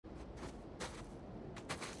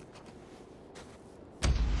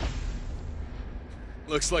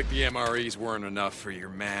Looks like the MREs weren't enough for your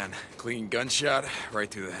man. Clean gunshot,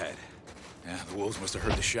 right through the head. Yeah, the wolves must have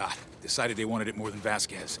heard the shot. Decided they wanted it more than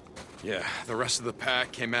Vasquez. Yeah, the rest of the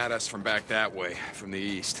pack came at us from back that way, from the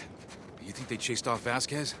east. You think they chased off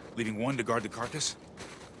Vasquez, leaving one to guard the carcass?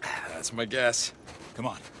 That's my guess. Come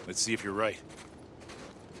on, let's see if you're right.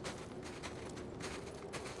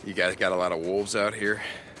 You guys got a lot of wolves out here?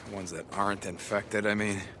 Ones that aren't infected, I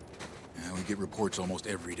mean? Yeah, we get reports almost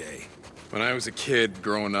every day. When I was a kid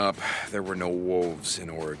growing up, there were no wolves in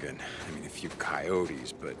Oregon. I mean, a few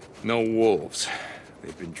coyotes, but no wolves.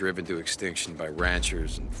 They've been driven to extinction by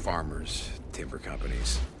ranchers and farmers, timber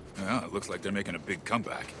companies. Well, it looks like they're making a big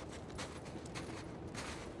comeback.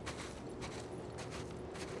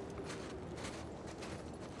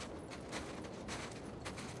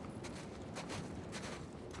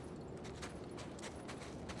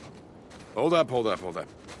 Hold up.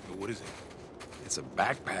 What is it? It's a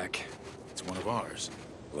backpack. It's one of ours.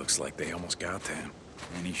 Looks like they almost got to him.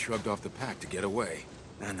 And he shrugged off the pack to get away.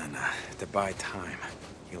 No. To buy time.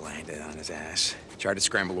 He landed on his ass. Tried to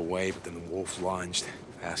scramble away, but then the wolves lunged.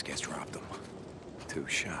 Vasquez dropped him. 2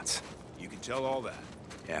 shots. You can tell all that.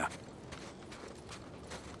 Yeah.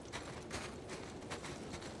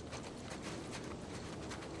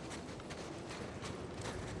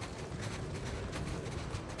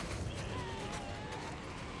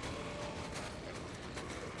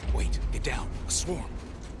 Wait, get down. A swarm.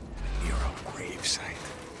 Hero gravesite.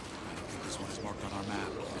 I don't think this one is marked on our map.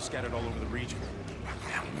 They're scattered all over the region.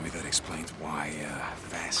 Yeah, maybe that explains why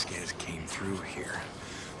Vasquez came through here.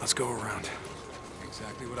 Let's go around.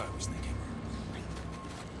 Exactly what I was thinking.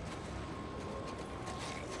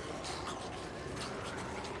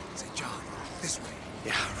 Say, John, this way.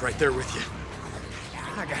 Yeah, right there with you.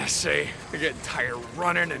 I gotta say, I'm getting tired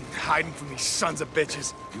running and hiding from these sons of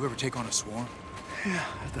bitches. You ever take on a swarm? Yeah,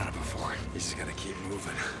 I've done it before. You just gotta keep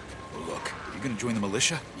moving. Look, you're gonna join the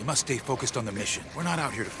militia? You must stay focused on the mission. We're not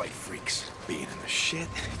out here to fight freaks. Being in the shit,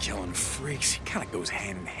 killing freaks, it kinda goes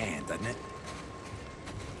hand in hand, doesn't it?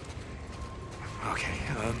 Okay,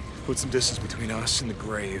 put some distance between us and the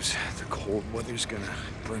graves. The cold weather's gonna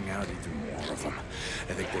bring out even more of them.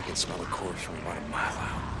 I think they can smell a corpse from about a mile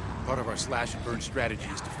out. Part of our slash and burn strategy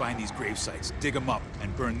is to find these grave sites, dig them up,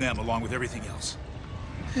 and burn them along with everything else.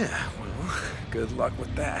 Yeah, well, good luck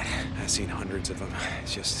with that. I've seen hundreds of them,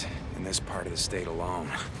 just in this part of the state alone.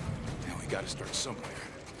 Now we gotta start somewhere.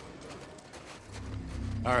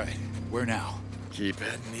 All right, where now? Keep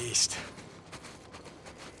heading east.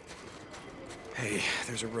 Hey,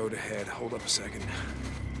 there's a road ahead. Hold up a second.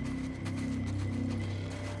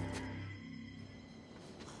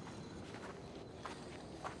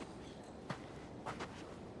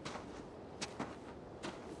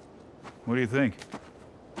 What do you think?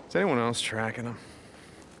 Is anyone else tracking him?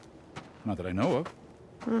 Not that I know of.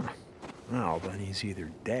 Huh. Well, then he's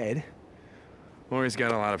either dead, or he's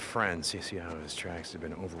got a lot of friends. You see how his tracks have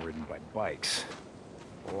been overridden by bikes.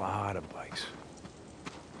 A lot of bikes.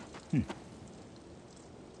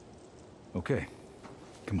 Okay.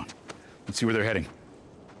 Come on. Let's see where they're heading.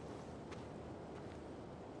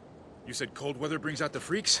 You said cold weather brings out the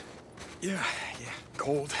freaks? Yeah.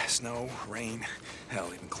 Cold, snow, rain, hell,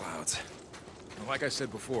 even clouds. Well, like I said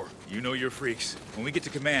before, you know your freaks. When we get to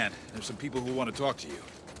command, there's some people who want to talk to you.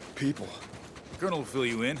 People? The colonel will fill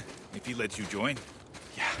you in, if he lets you join.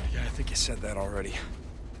 Yeah, I think you said that already.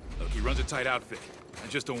 Look, he runs a tight outfit. I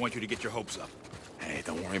just don't want you to get your hopes up. Hey,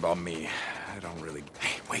 don't worry about me. I don't really...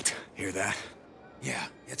 Hey, wait. Hear that? Yeah,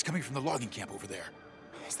 it's coming from the logging camp over there.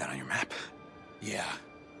 Is that on your map? Yeah.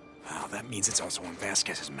 Well, that means it's also on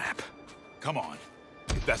Vasquez's map. Come on.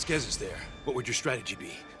 If Vasquez is there, what would your strategy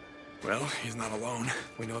be? Well, he's not alone.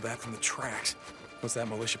 We know that from the tracks. What's that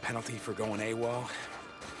militia penalty for going AWOL?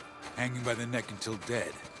 Hanging by the neck until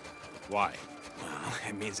dead. Why? Well,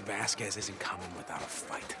 it means Vasquez isn't coming without a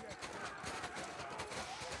fight.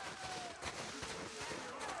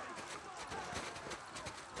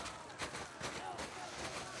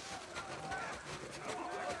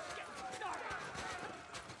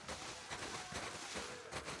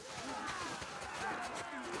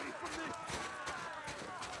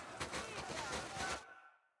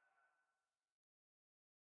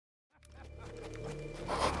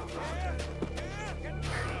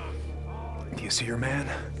 Do you see your man?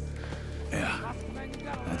 Yeah,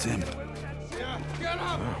 that's him.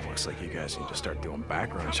 Oh, looks like you guys need to start doing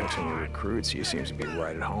background checks on your recruits. He seems to be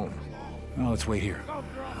right at home. Well, let's wait here.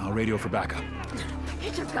 I'll radio for backup.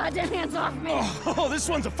 Get your goddamn hands off me! Oh, this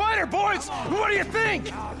one's a fighter, boys! What do you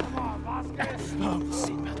think? Oh,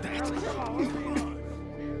 see about that.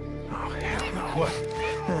 Oh, hell no. What?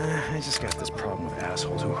 I just got this problem with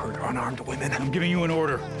assholes who hurt unarmed women. I'm giving you an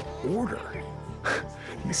order. Order?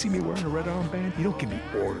 You see me wearing a red armband? You don't give me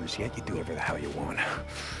orders yet. You do whatever the hell you want.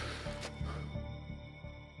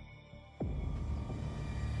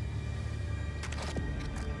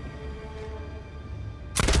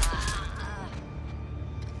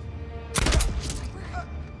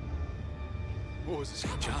 What was this?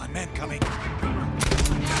 John, men coming.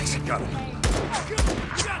 Nice, got him.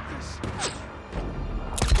 Got this!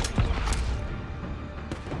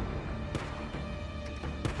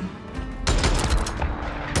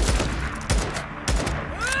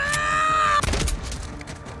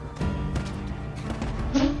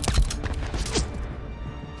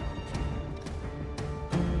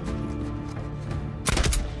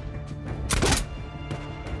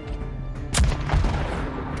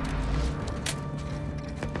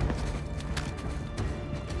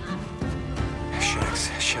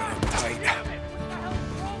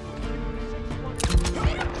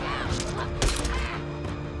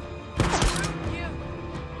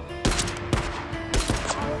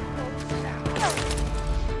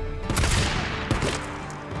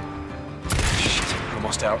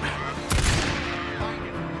 Out.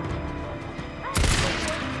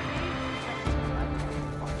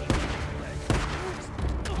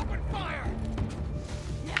 Open fire!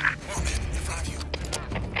 One man in front of you.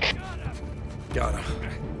 Got him.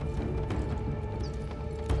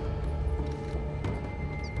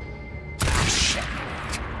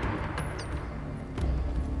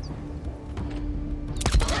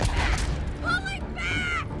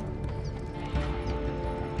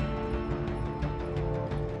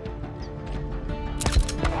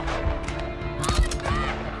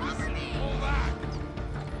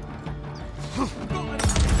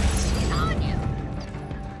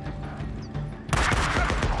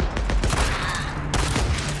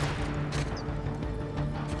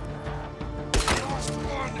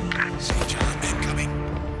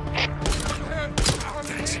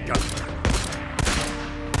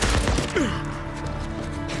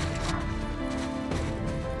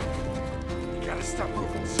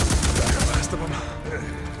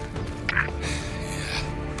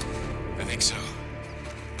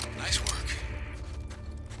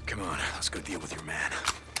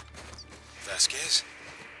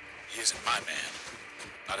 He isn't my man.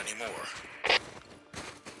 Not anymore.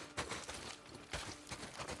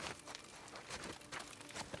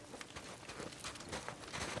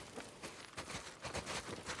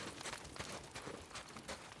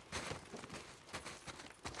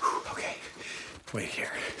 Okay. Wait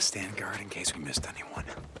here. Stand guard in case we missed anyone.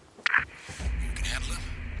 You can handle him?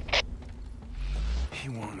 He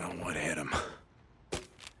won't know what hit him.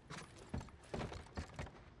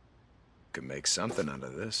 Could make something out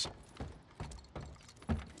of this.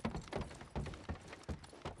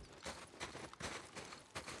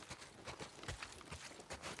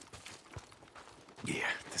 Yeah,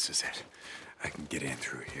 this is it. I can get in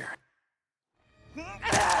through here.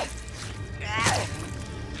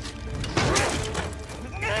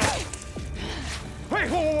 Hey,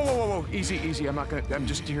 whoa. Easy. I'm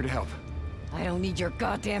just here to help. I don't need your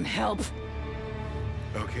goddamn help.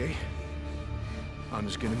 Okay. I'm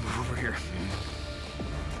just gonna move over here.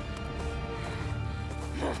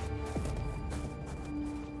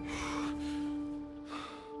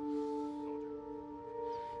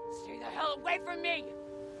 Stay the hell away from me!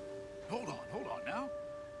 Hold on now.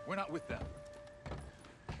 We're not with them.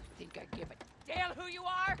 Think I give a damn who you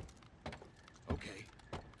are?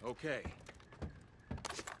 Okay.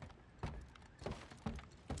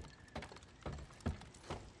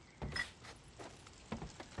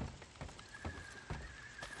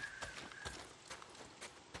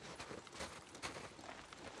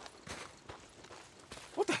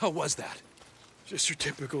 What the hell was that? Just your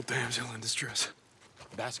typical damsel in distress.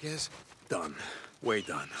 Vasquez? Done. Way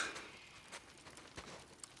done.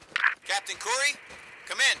 Captain Curry,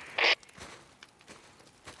 come in.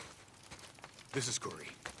 This is Curry.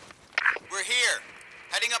 We're here,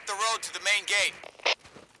 heading up the road to the main gate.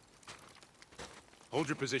 Hold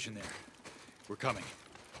your position there. We're coming.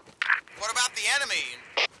 What about the enemy?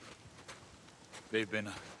 They've been,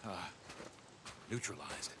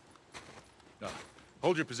 neutralized.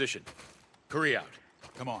 Hold your position. Curry out.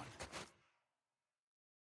 Come on.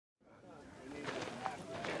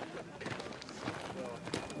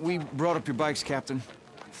 We brought up your bikes, Captain.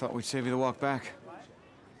 Thought we'd save you the walk back.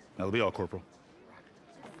 That'll be all, Corporal.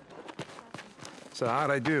 So how'd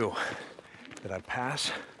I do? Did I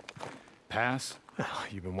pass? Pass? Well,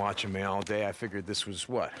 you've been watching me all day. I figured this was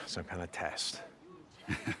what? Some kind of test.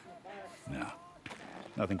 No.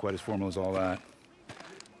 Nothing quite as formal as all that.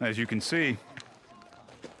 As you can see,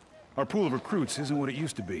 Our pool of recruits isn't what it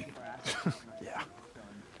used to be. Yeah.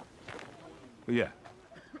 But yeah,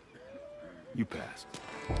 you passed.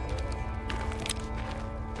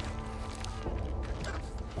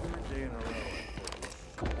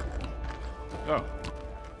 Oh.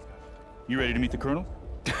 You ready to meet the colonel?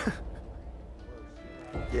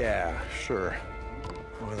 Yeah, sure.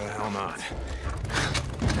 Why the hell not?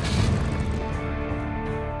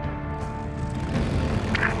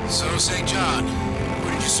 So, St. John,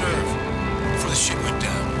 where did you serve before the shit went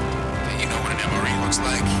down? You know what an MRE looks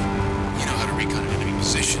like. You know how to recon an enemy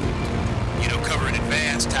position. You know cover in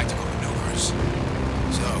advance, tactical maneuvers.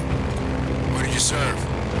 So, where did you serve?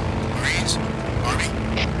 Marines? Army?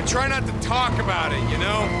 I try not to talk about it, you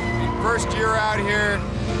know? First year out here,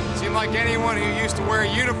 seemed like anyone who used to wear a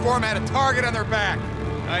uniform had a target on their back.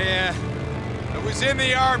 I was in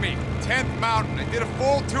the Army, 10th Mountain. I did a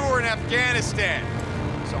full tour in Afghanistan.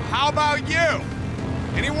 So how about you?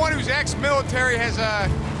 Anyone who's ex-military has a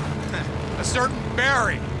certain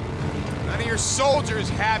bearing. None of your soldiers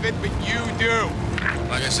have it, but you do.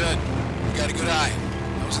 Like I said, you got a good eye.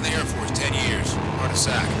 I was in the Air Force 10 years, hard to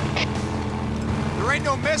sack. There ain't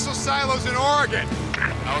no missile silos in Oregon.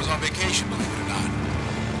 I was on vacation, believe it or not.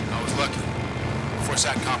 I was lucky. Before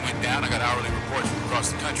SATCOM went down, I got hourly reports from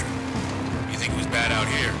across the country. You think it was bad out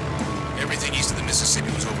here? Everything east of the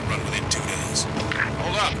Mississippi was overrun within 2 days.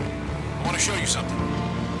 Hold up. I want to show you something.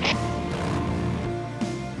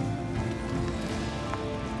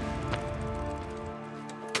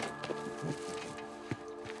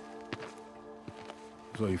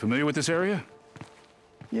 So, you familiar with this area?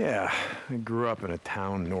 Yeah, I grew up in a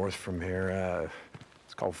town north from here.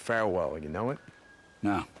 It's called Farewell. You know it?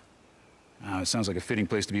 No. It sounds like a fitting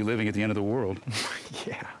place to be living at the end of the world.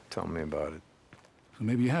 Yeah, tell me about it. So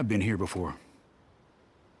maybe you have been here before.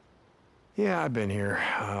 Yeah, I've been here.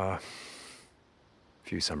 A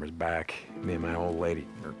few summers back, me and my old lady,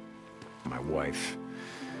 or my wife,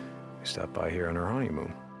 we stopped by here on our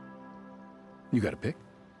honeymoon. You got a pic?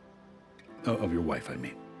 Oh, of your wife, I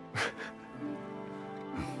mean.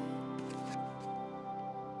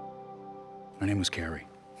 Her name was Carrie.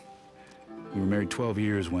 We were married 12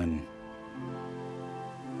 years when...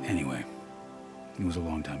 Anyway, it was a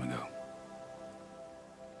long time ago.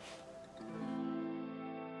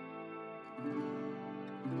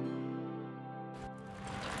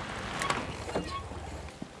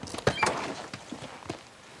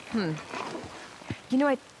 You know,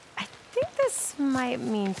 I think this might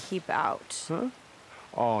mean keep out. Huh?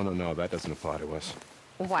 Oh, no, that doesn't apply to us.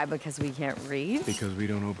 Why? Because we can't read? Because we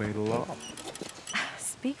don't obey the law.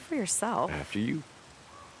 Speak for yourself. After you.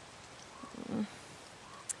 All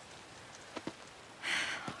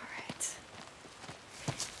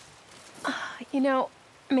right. You know,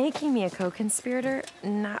 making me a co-conspirator,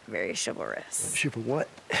 not very chivalrous. Sure, for what?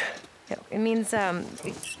 No, it means, right.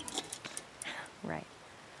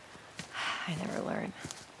 I never learn.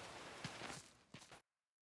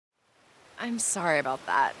 I'm sorry about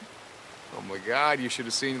that. Oh my God, you should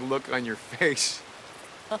have seen the look on your face.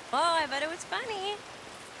 Oh, I bet it was funny.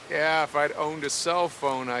 Yeah, if I'd owned a cell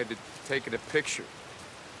phone, I'd have taken a picture.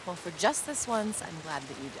 Well, for just this once, I'm glad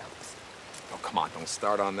that you don't. Oh, come on, don't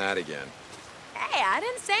start on that again. Hey, I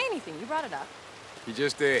didn't say anything. You brought it up. You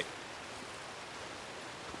just did.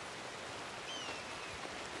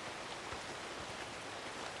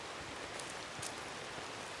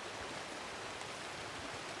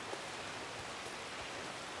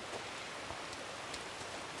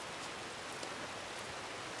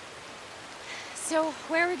 So,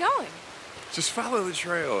 where are we going? Just follow the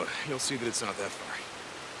trail. You'll see that it's not that far.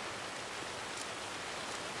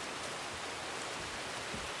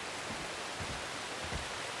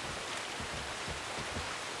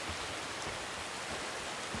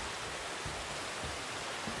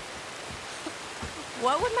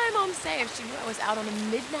 What would my mom say if she knew I was out on a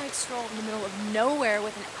midnight stroll in the middle of nowhere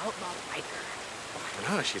with an outlaw biker? I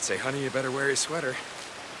don't know. She'd say, honey, you better wear your sweater.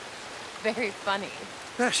 Very funny.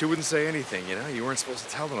 Yeah, she wouldn't say anything, you know? You weren't supposed to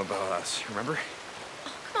tell them about us, remember?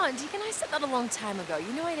 Oh, come on, Deacon, I said that a long time ago.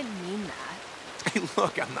 You know I didn't mean that. Hey,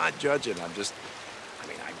 look, I'm not judging. I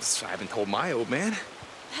haven't told my old man.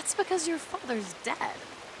 That's because your father's dead.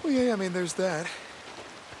 Well, yeah, I mean, there's that.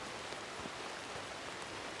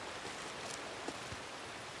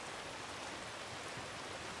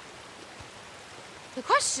 The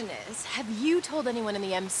question is, have you told anyone in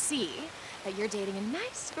the MC that you're dating a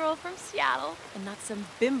nice girl from Seattle and not some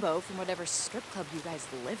bimbo from whatever strip club you guys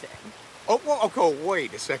live in? Oh, well, okay,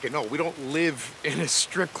 wait a second. No, we don't live in a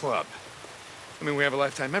strip club. I mean, we have a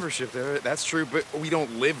lifetime membership there, that's true, but we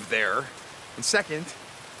don't live there. And second,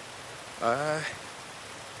 I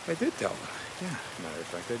did tell them. Yeah, matter of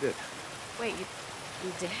fact, I did. Wait,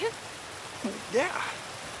 you did? Yeah.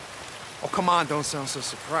 Oh, come on, don't sound so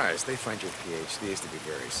surprised. They find your PhDs to be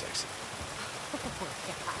very sexy. Oh,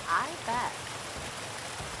 yeah, I bet.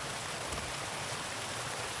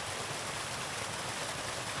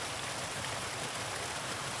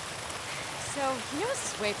 So, you know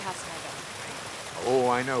this is way past my bedtime, right? Oh,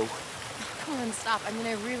 I know. Come on, stop. I mean,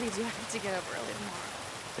 I really do have to get up early tomorrow.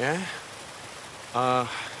 Yeah?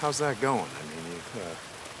 How's that going? I mean,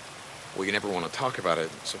 well, you never want to talk about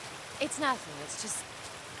it, so... It's nothing. It's just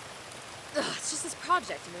this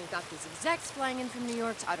project. You know, we've got these execs flying in from New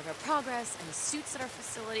York to audit our progress, and the suits at our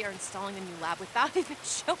facility are installing a new lab without even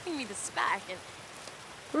showing me the spec, and...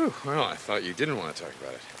 Whew, well, I thought you didn't want to talk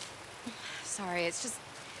about it. Sorry, it's just...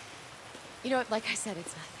 You know, like I said,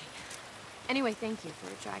 it's nothing. Anyway, thank you for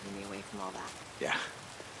dragging me away from all that. Yeah,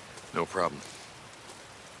 no problem.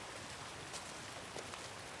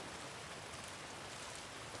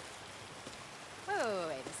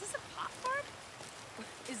 Wait, is this a pot farm?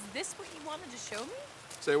 Is this what you wanted to show me?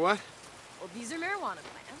 Say what? Well, these are marijuana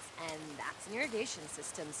plants, and that's an irrigation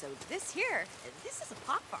system, so this here, this is a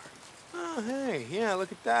pot farm. Oh, hey, yeah,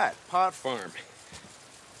 look at that. Pot farm.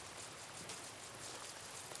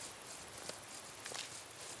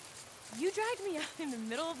 You dragged me out in the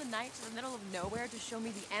middle of the night to the middle of nowhere to show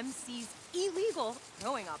me the MC's illegal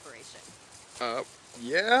growing operation.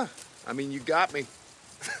 Yeah. I mean, you got me.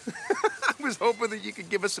 I was hoping that you could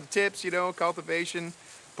give us some tips, you know, cultivation,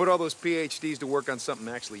 put all those PhDs to work on something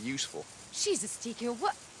actually useful. Jesus, Deacon,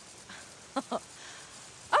 what?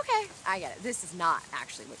 Okay, I get it. This is not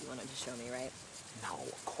actually what you wanted to show me, right? No,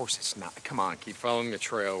 of course it's not. Come on, keep following the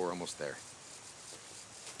trail. We're almost there.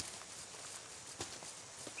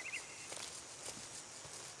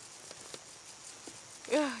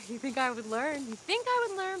 Ugh, you think I would learn? You think I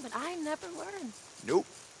would learn, but I never learn. Nope.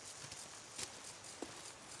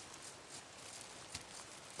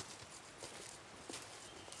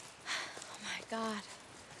 Oh my God.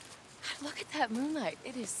 Look at that moonlight.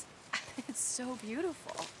 It's so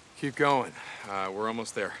beautiful. Keep going. We're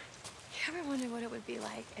almost there. You ever wonder what it would be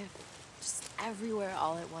like if just everywhere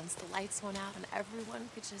all at once the lights went out and everyone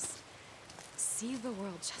could just see the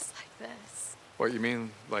world just like this? What, you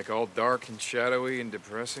mean, like all dark and shadowy and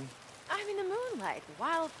depressing? I mean, the moonlight, the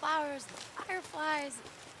wildflowers, the fireflies.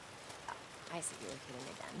 Oh, I see you were kidding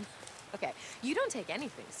again. Okay, you don't take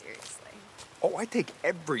anything seriously. Oh, I take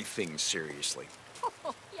everything seriously.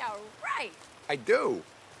 Oh, yeah, right. I do.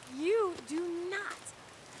 You do not.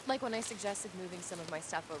 Like when I suggested moving some of my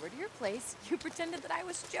stuff over to your place, you pretended that I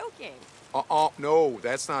was joking. No,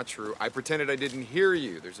 that's not true. I pretended I didn't hear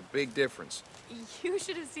you. There's a big difference. You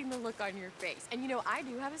should have seen the look on your face. And you know, I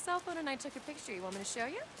do have a cell phone and I took a picture. You want me to show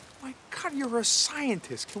you? My God, you're a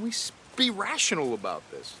scientist. Can we be rational about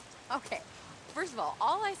this? Okay. First of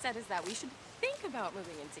all I said is that we should think about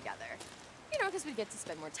moving in together. You know, because we get to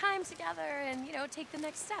spend more time together and, you know, take the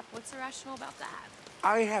next step. What's irrational about that?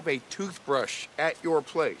 I have a toothbrush at your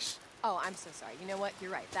place. Oh, I'm so sorry. You know what?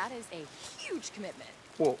 You're right. That is a huge commitment.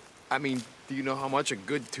 Well, I mean, do you know how much a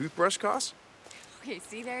good toothbrush costs? Okay,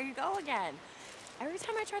 see, there you go again. Every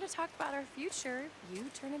time I try to talk about our future, you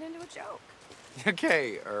turn it into a joke.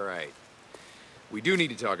 Okay, all right. We do need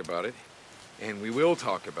to talk about it, and we will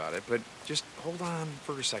talk about it, but just hold on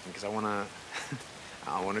for a second, because I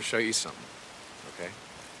want to show you something, okay?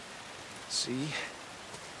 See?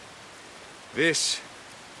 This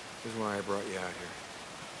is why I brought you out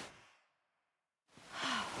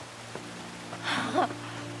here.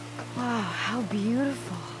 Wow, how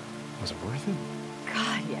beautiful. Was it worth it?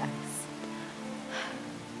 God, yes.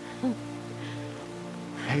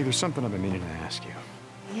 Hey, there's something I've been meaning to ask you.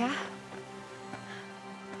 Yeah?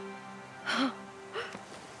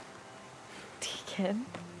 Deacon,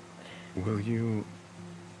 Will you...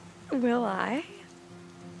 will I?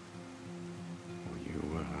 Will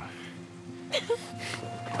you,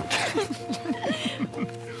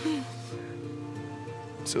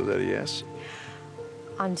 So that a yes?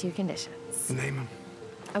 On 2 conditions. Name them.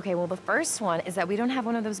 Okay, well, the first one is that we don't have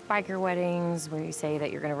one of those biker weddings where you say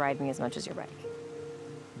that you're gonna ride me as much as your bike.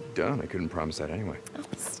 Done. I couldn't promise that anyway. Oh,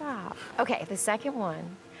 stop. Okay, the second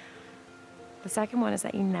one is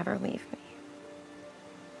that you never leave me.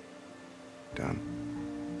 Done.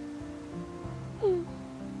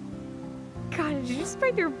 God, did you just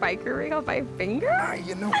break your biker ring off my finger?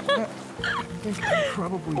 You know what? I think I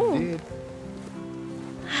probably did.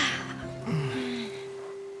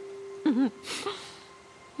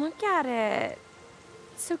 Look at it.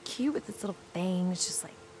 It's so cute with its little fangs just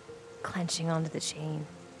like clenching onto the chain.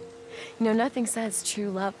 You know, nothing says true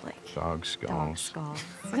love like Dog dog skulls. skulls.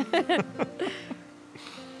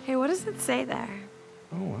 Hey, what does it say there?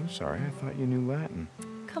 Oh, I'm sorry. I thought you knew Latin.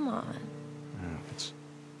 Come on. It's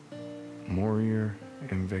Morior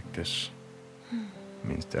Invictus.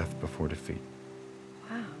 Means death before defeat.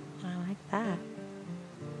 Wow, I like that.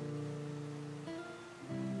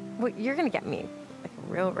 Well, you're gonna get me like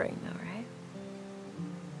a real ring, though, right?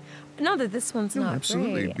 Not that this one's not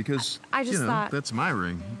absolutely, great. because I just thought that's my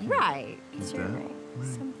ring. right. It's keep your that. ring. Right.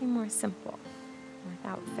 Something more simple,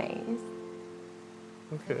 without phase.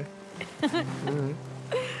 Okay.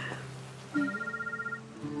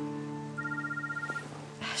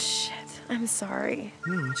 Shit, I'm sorry.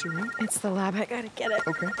 No, it's all right. It's the lab. I gotta get it.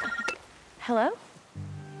 Okay. Hello?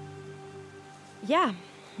 Yeah.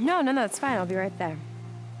 No, it's fine. I'll be right there.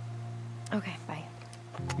 Okay, bye.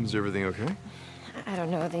 Is everything okay? I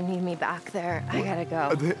don't know. They need me back there. I gotta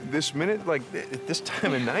go. This minute? Like, at this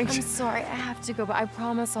time of night? I'm sorry. I have to go, but I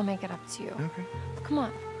promise I'll make it up to you. Okay. Come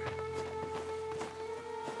on.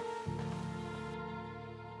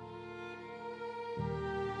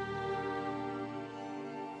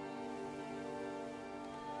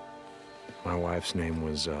 My wife's name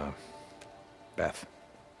was, Beth.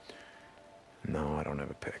 No, I don't have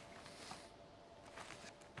a pick.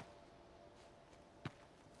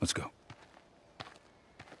 Let's go.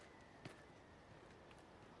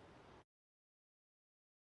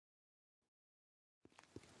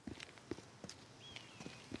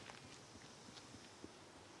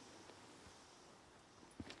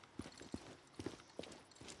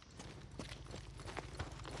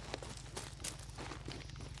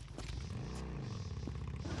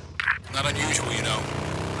 Not unusual, you know,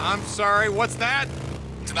 I'm sorry, what's that?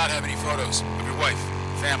 to not have any photos of your wife,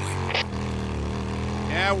 family.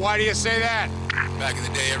 Yeah, why do you say that? Back in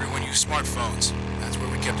the day, everyone used smartphones. That's where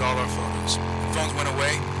we kept all our photos. When phones went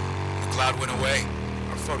away, the cloud went away,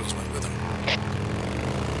 our photos went with them.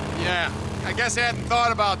 Yeah, I guess I hadn't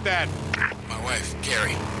thought about that. My wife,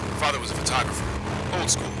 Carrie, her father was a photographer. Old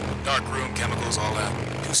school, dark room, chemicals, all that.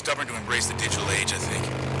 Too stubborn to embrace the digital age, I think.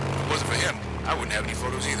 If it wasn't for him, I wouldn't have any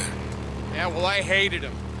photos either. Yeah, well, I hated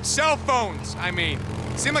them. Cell phones, I mean.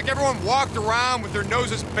 Seemed like everyone walked around with their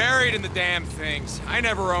noses buried in the damn things. I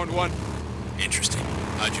never owned one. Interesting.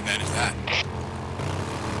 How'd you manage that?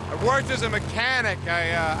 I worked as a mechanic.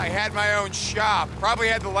 I had my own shop. Probably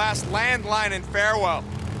had the last landline in Farewell.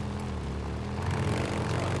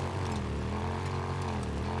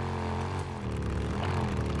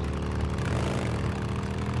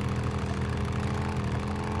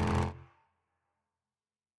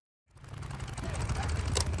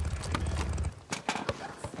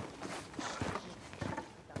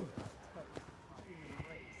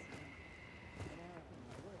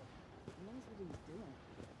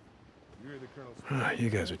 You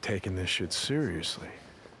guys are taking this shit seriously.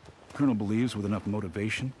 Colonel believes with enough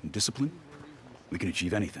motivation and discipline, we can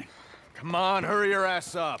achieve anything. Come on, hurry your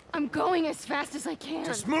ass up. I'm going as fast as I can.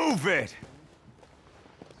 Just move it!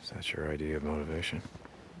 Is that your idea of motivation?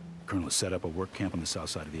 Colonel has set up a work camp on the south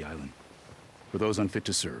side of the island for those unfit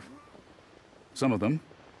to serve. Some of them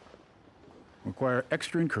require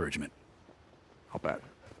extra encouragement. I'll bet.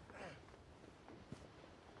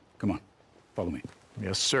 Come on, follow me.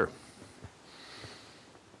 Yes, sir.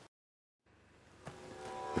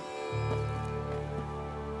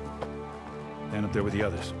 Stand up there with the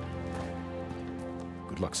others.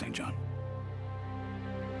 Good luck, St. John.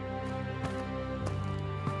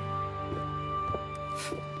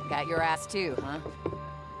 Got your ass too, huh?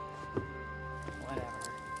 Whatever.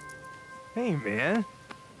 Hey, man.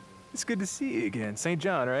 It's good to see you again. St.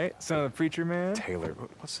 John, right? Son of the preacher man? Taylor,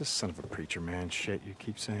 what's this son of a preacher man shit you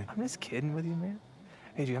keep saying? I'm just kidding with you, man.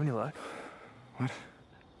 Hey, do you have any luck? What?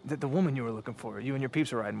 The woman you were looking for, you and your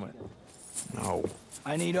peeps are riding with. No.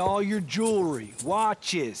 I need all your jewelry,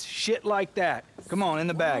 watches, shit like that. Come on, in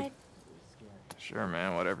the bag. What Sure,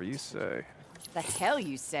 man, whatever you say. the hell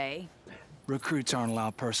you say? Recruits aren't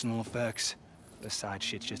allowed personal effects. Besides,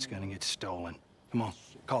 shit's just gonna get stolen. Come on,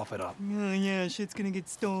 cough it up. Oh, yeah, shit's gonna get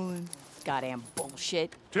stolen. Goddamn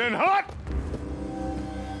bullshit. Tin hot!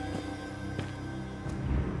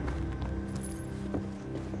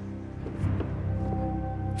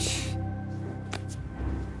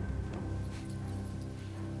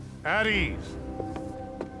 At ease.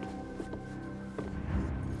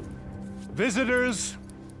 Visitors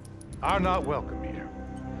are not welcome here.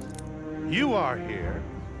 You are here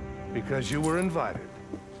because you were invited,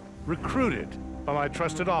 recruited by my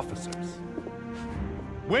trusted officers.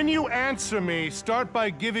 When you answer me, start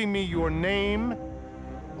by giving me your name,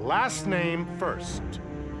 last name first.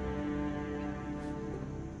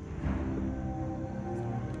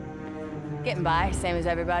 Getting by, same as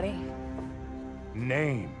everybody.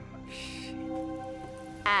 Name.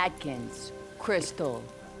 Atkins, Crystal,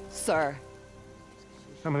 sir.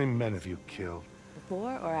 How many men have you killed?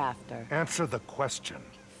 Before or after? Answer the question.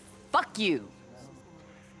 Fuck you!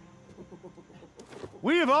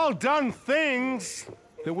 We have all done things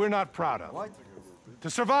that we're not proud of. To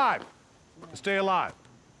survive, to stay alive.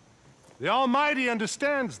 The Almighty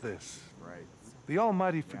understands this. The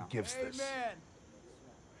Almighty forgives this.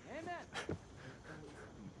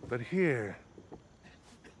 But here,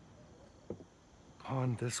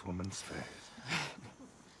 upon this woman's face,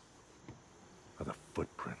 are the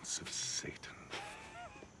footprints of Satan.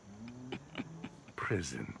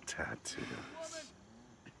 Prison tattoos.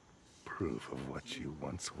 Proof of what you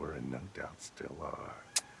once were and no doubt still are.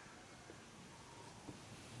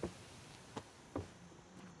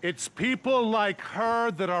 It's people like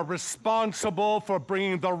her that are responsible for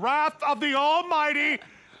bringing the wrath of the Almighty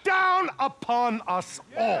down upon us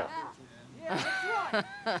all.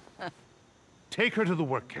 Take her to the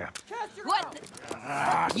work camp. What?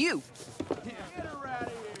 You!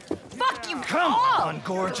 Fuck you! Come on,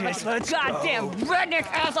 gorgeous, let's Goddamn go. redneck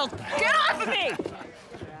asshole! Get off of me!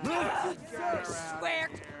 Swear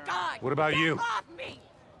to God! What about you? Get off me!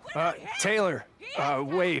 Taylor,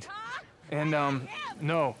 wait. And,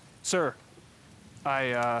 no, sir.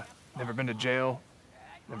 I, never been to jail,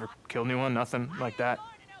 never killed anyone, nothing like that.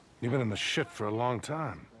 You've been in the shit for a long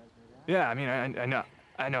time. Yeah, I mean,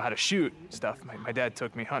 I know how to shoot stuff. My dad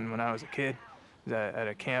took me hunting when I was a kid. At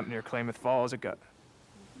a camp near Klamath Falls. It got...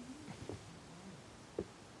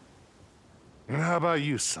 And how about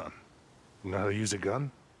you, son? You know how to use a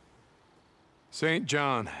gun? St.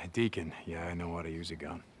 John, Deacon. Yeah, I know how to use a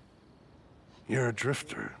gun. You're a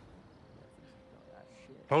drifter.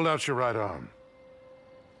 Hold out your right arm.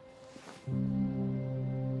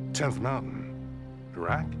 10th Mountain.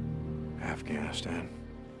 Iraq? Afghanistan.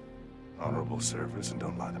 Honorable service, and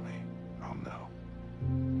don't lie to me. I'll know.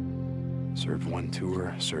 Served one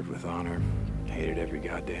tour, served with honor. Hated every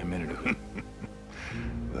goddamn minute of it.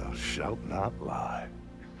 Thou shalt not lie.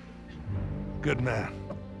 Good man.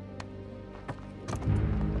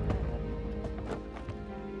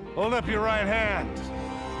 Hold up your right hand.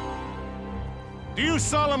 Do you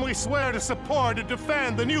solemnly swear to support and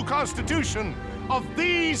defend the new Constitution of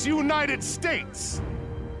these United States?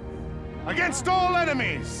 Against all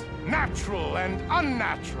enemies, natural and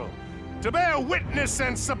unnatural, to bear witness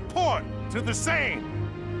and support to the same,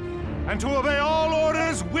 and to obey all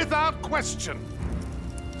orders without question.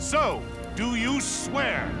 So, do you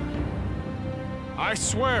swear? I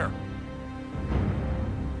swear.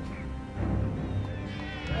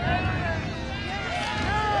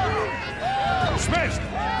 Dismissed!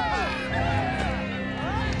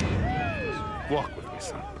 Walk with me,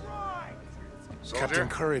 son. Captain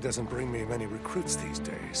Curry doesn't bring me many recruits these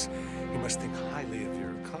days. He must think highly of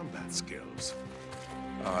your combat skills.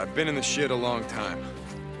 I've been in the shit a long time.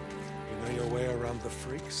 You know your way around the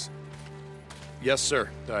freaks? Yes, sir.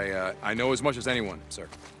 I know as much as anyone, sir.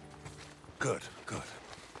 Good, good.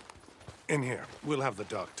 In here. We'll have the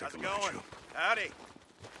doc take a look at you. Howdy.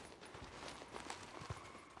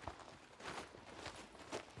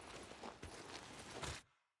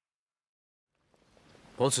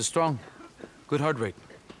 Pulse is strong. Good heart rate.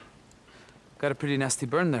 Got a pretty nasty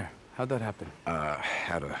burn there. How'd that happen?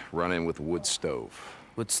 Had a run-in with a wood stove.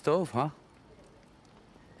 Wood stove, huh?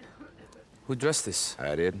 Who dressed this?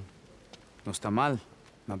 I did. No está mal.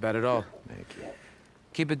 Not bad at all. Thank you.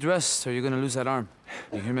 Keep it dressed or you're gonna lose that arm.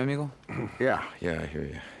 You hear me, amigo? Yeah, I hear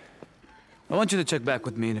you. I want you to check back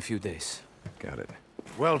with me in a few days. Got it.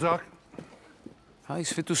 Well, Doc?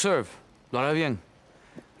 He's fit to serve. Lo hará bien.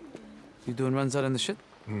 You doing runs out in the shit?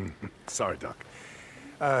 Sorry, Doc.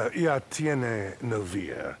 Ya tiene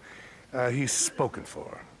novia. He's spoken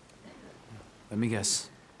for. Let me guess.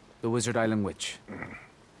 The Wizard Island Witch.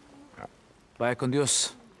 Vaya con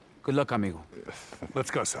Dios. Good luck, amigo.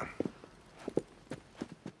 Let's go, son.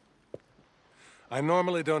 I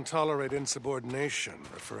normally don't tolerate insubordination,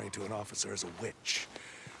 referring to an officer as a witch.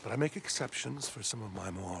 But I make exceptions for some of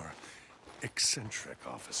my more eccentric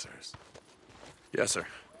officers. Yes, sir.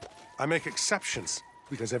 I make exceptions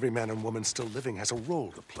because every man and woman still living has a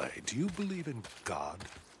role to play. Do you believe in God,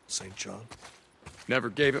 St. John? Never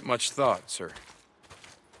gave it much thought, sir.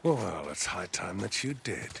 Well, it's high time that you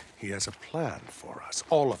did. He has a plan for us,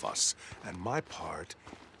 all of us, and my part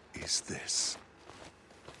is this.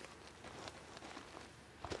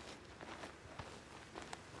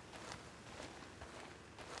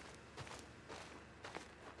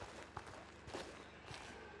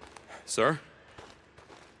 Sir?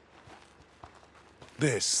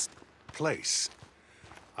 This place.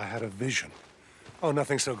 I had a vision. Oh,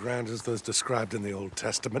 nothing so grand as those described in the Old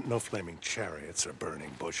Testament. No flaming chariots or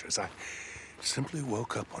burning bushes. I simply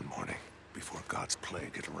woke up one morning before God's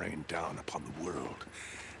plague had rained down upon the world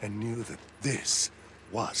and knew that this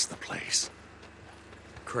was the place.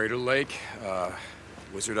 Crater Lake,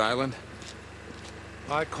 Wizard Island?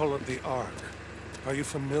 I call it the Ark. Are you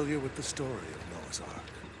familiar with the story of Noah's Ark?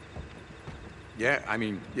 Yeah, I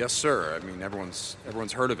mean, yes, sir. I mean, everyone's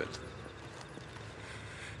heard of it.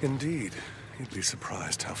 Indeed. You'd be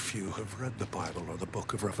surprised how few have read the Bible or the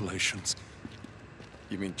Book of Revelations.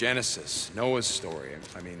 You mean Genesis, Noah's story?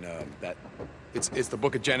 I mean, it's the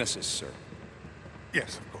Book of Genesis, sir.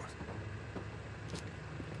 Yes, of course.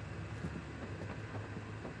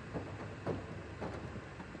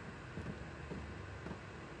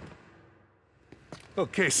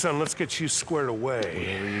 Okay, son, let's get you squared away.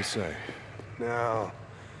 Whatever you say. Now,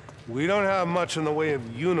 we don't have much in the way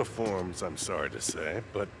of uniforms, I'm sorry to say,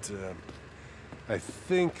 but I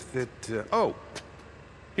think that, oh,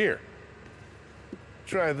 here.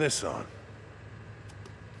 Try this on.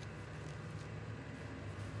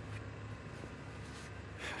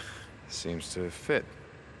 Seems to fit.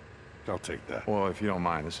 I'll take that. Well, if you don't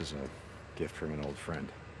mind, this is a gift from an old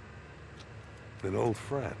friend. An old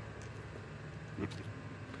friend?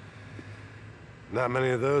 Not many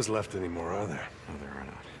of those left anymore, are there? No, there are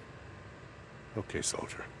not. Okay,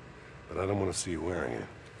 soldier. But I don't want to see you wearing it.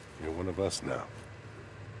 You're one of us now.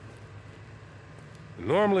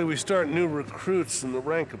 Normally, we start new recruits in the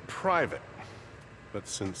rank of private. But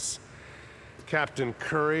since Captain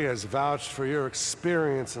Curry has vouched for your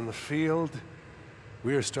experience in the field,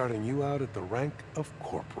 we are starting you out at the rank of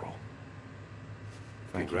corporal.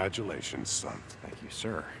 Congratulations, son. Thank you,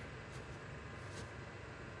 sir.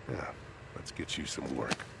 Yeah, let's get you some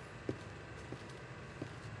work.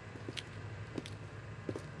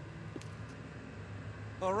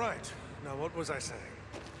 All right. Now, what was I saying?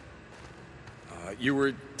 You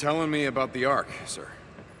were telling me about the Ark, sir.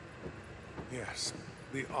 Yes,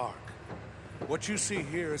 the Ark. What you see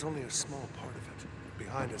here is only a small part of it.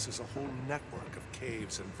 Behind us is a whole network of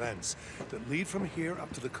caves and vents that lead from here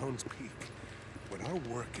up to the Cone's Peak. When our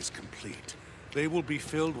work is complete, they will be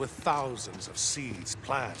filled with thousands of seeds,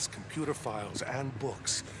 plants, computer files, and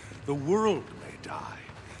books. The world may die,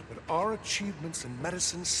 but our achievements in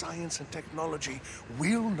medicine, science, and technology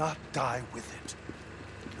will not die with it.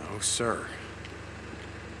 No, sir.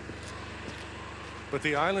 But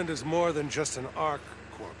the island is more than just an Ark,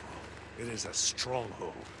 Corporal. It is a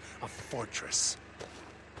stronghold, a fortress.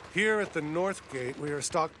 Here at the North Gate, we are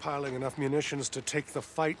stockpiling enough munitions to take the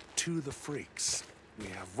fight to the freaks. We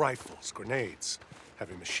have rifles, grenades,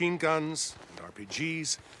 heavy machine guns, and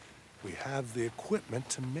RPGs. We have the equipment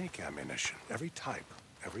to make ammunition, every type,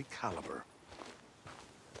 every caliber.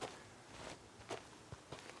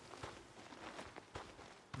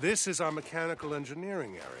 This is our mechanical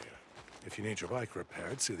engineering area. If you need your bike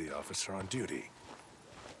repaired, see the officer on duty.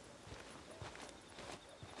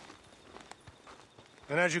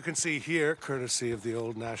 And as you can see here, courtesy of the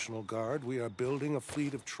old National Guard, we are building a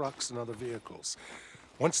fleet of trucks and other vehicles.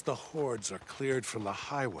 Once the hordes are cleared from the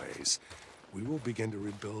highways, we will begin to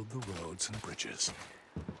rebuild the roads and bridges.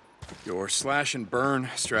 Your slash and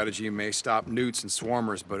burn strategy may stop newts and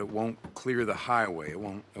swarmers, but it won't clear the highway. It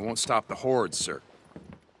won't stop the hordes, sir.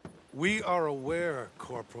 We are aware,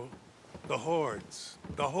 Corporal. The hordes.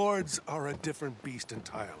 The hordes are a different beast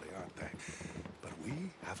entirely, aren't they? But we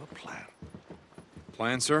have a plan.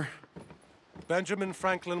 Plan, sir? Benjamin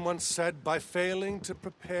Franklin once said, by failing to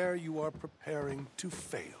prepare, you are preparing to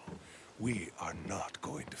fail. We are not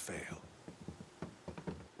going to fail.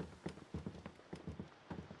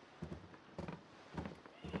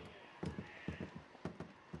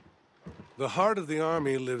 The heart of the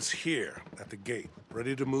army lives here, at the gate,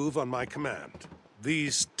 ready to move on my command.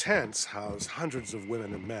 These tents house hundreds of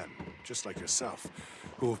women and men, just like yourself,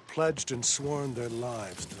 who have pledged and sworn their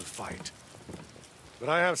lives to the fight. But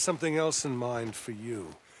I have something else in mind for you.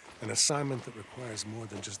 An assignment that requires more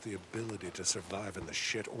than just the ability to survive in the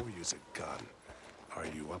shit or use a gun. Are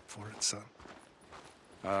you up for it, son?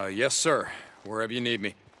 Yes, sir. Wherever you need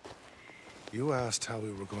me. You asked how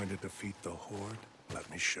we were going to defeat the Horde. Let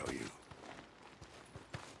me show you.